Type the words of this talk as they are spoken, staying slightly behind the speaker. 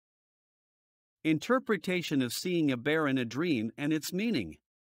Interpretation of seeing a bear in a dream and its meaning.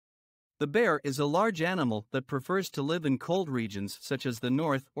 The bear is a large animal that prefers to live in cold regions such as the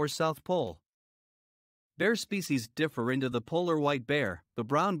North or South Pole. Bear species differ into the polar white bear, the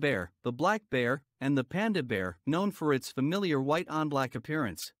brown bear, the black bear, and the panda bear, known for its familiar white-on-black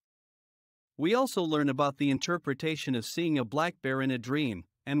appearance. We also learn about the interpretation of seeing a black bear in a dream,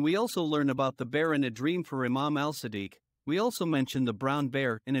 and we also learn about the bear in a dream for Imam Al-Sadiq. We also mention the brown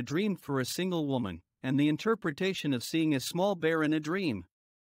bear in a dream for a single woman, and the interpretation of seeing a small bear in a dream.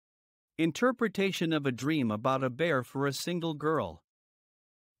 Interpretation of a dream about a bear for a single girl.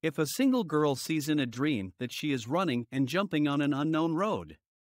 If a single girl sees in a dream that she is running and jumping on an unknown road,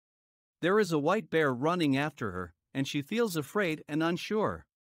 there is a white bear running after her, and she feels afraid and unsure.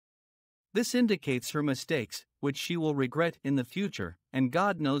 This indicates her mistakes, which she will regret in the future, and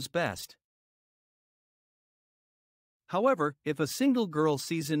God knows best. However, if a single girl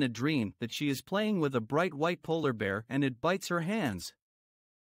sees in a dream that she is playing with a bright white polar bear and it bites her hands,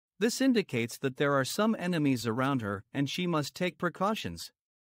 this indicates that there are some enemies around her and she must take precautions,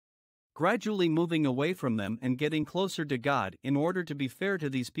 gradually moving away from them and getting closer to God in order to be fair to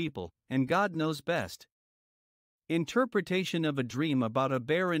these people, and God knows best. Interpretation of a dream about a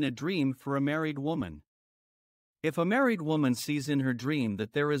bear in a dream for a married woman. If a married woman sees in her dream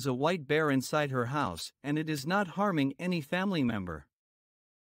that there is a white bear inside her house and it is not harming any family member,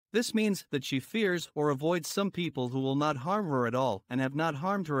 this means that she fears or avoids some people who will not harm her at all and have not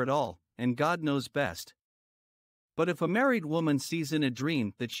harmed her at all, and God knows best. But if a married woman sees in a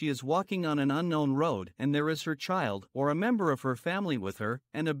dream that she is walking on an unknown road and there is her child or a member of her family with her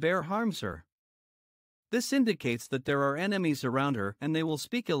and a bear harms her, this indicates that there are enemies around her and they will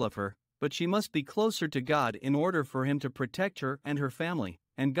speak ill of her, but she must be closer to God in order for Him to protect her and her family,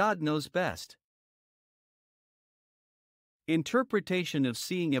 and God knows best. Interpretation of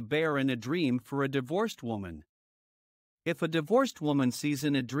seeing a bear in a dream for a divorced woman. If a divorced woman sees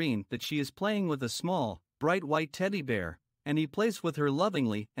in a dream that she is playing with a small, bright white teddy bear, and he plays with her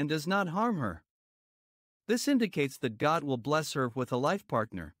lovingly and does not harm her, this indicates that God will bless her with a life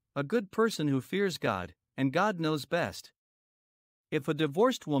partner, a good person who fears God, and God knows best. If a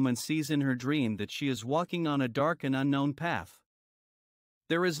divorced woman sees in her dream that she is walking on a dark and unknown path,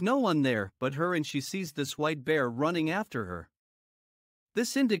 there is no one there but her and she sees this white bear running after her,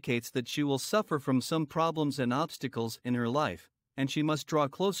 this indicates that she will suffer from some problems and obstacles in her life, and she must draw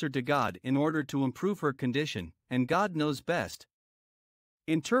closer to God in order to improve her condition, and God knows best.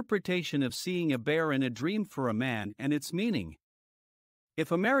 Interpretation of seeing a bear in a dream for a man and its meaning.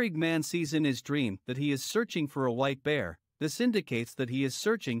 If a married man sees in his dream that he is searching for a white bear, this indicates that he is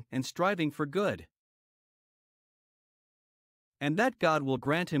searching and striving for good, and that God will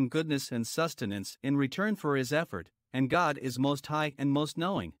grant him goodness and sustenance in return for his effort, and God is most high and most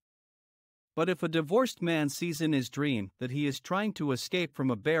knowing. But if a divorced man sees in his dream that he is trying to escape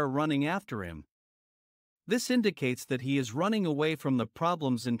from a bear running after him, this indicates that he is running away from the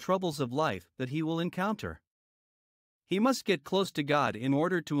problems and troubles of life that he will encounter. He must get close to God in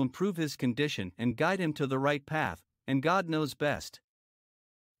order to improve his condition and guide him to the right path, and God knows best.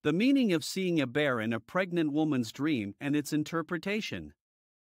 The meaning of seeing a bear in a pregnant woman's dream and its interpretation.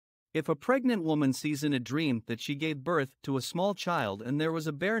 If a pregnant woman sees in a dream that she gave birth to a small child and there was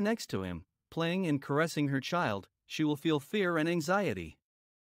a bear next to him, playing and caressing her child, she will feel fear and anxiety.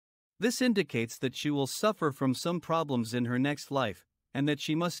 This indicates that she will suffer from some problems in her next life, and that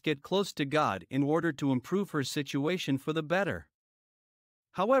she must get close to God in order to improve her situation for the better.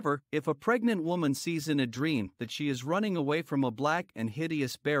 However, if a pregnant woman sees in a dream that she is running away from a black and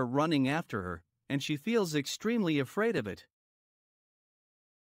hideous bear running after her, and she feels extremely afraid of it,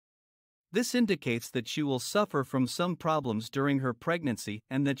 this indicates that she will suffer from some problems during her pregnancy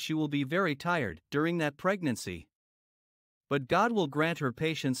and that she will be very tired during that pregnancy. But God will grant her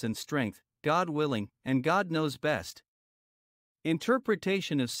patience and strength, God willing, and God knows best.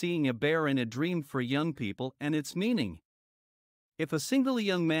 Interpretation of seeing a bear in a dream for young people and its meaning. If a single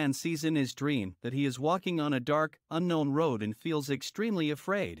young man sees in his dream that he is walking on a dark, unknown road and feels extremely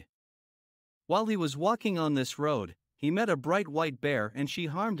afraid, while he was walking on this road, he met a bright white bear and she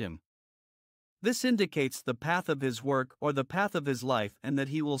harmed him. This indicates the path of his work or the path of his life and that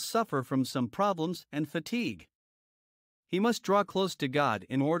he will suffer from some problems and fatigue. He must draw close to God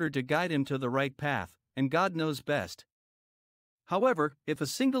in order to guide him to the right path, and God knows best. However, if a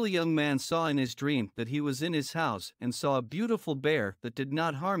single young man saw in his dream that he was in his house and saw a beautiful bear that did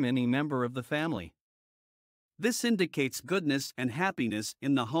not harm any member of the family, this indicates goodness and happiness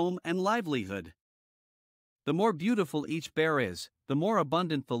in the home and livelihood. The more beautiful each bear is, the more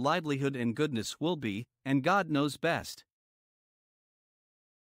abundant the livelihood and goodness will be, and God knows best.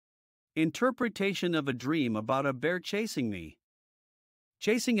 Interpretation of a dream about a bear chasing me.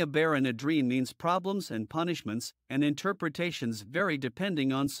 Chasing a bear in a dream means problems and punishments, and interpretations vary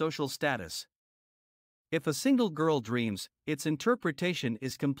depending on social status. If a single girl dreams, its interpretation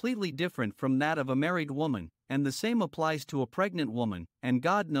is completely different from that of a married woman, and the same applies to a pregnant woman, and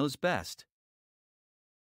God knows best.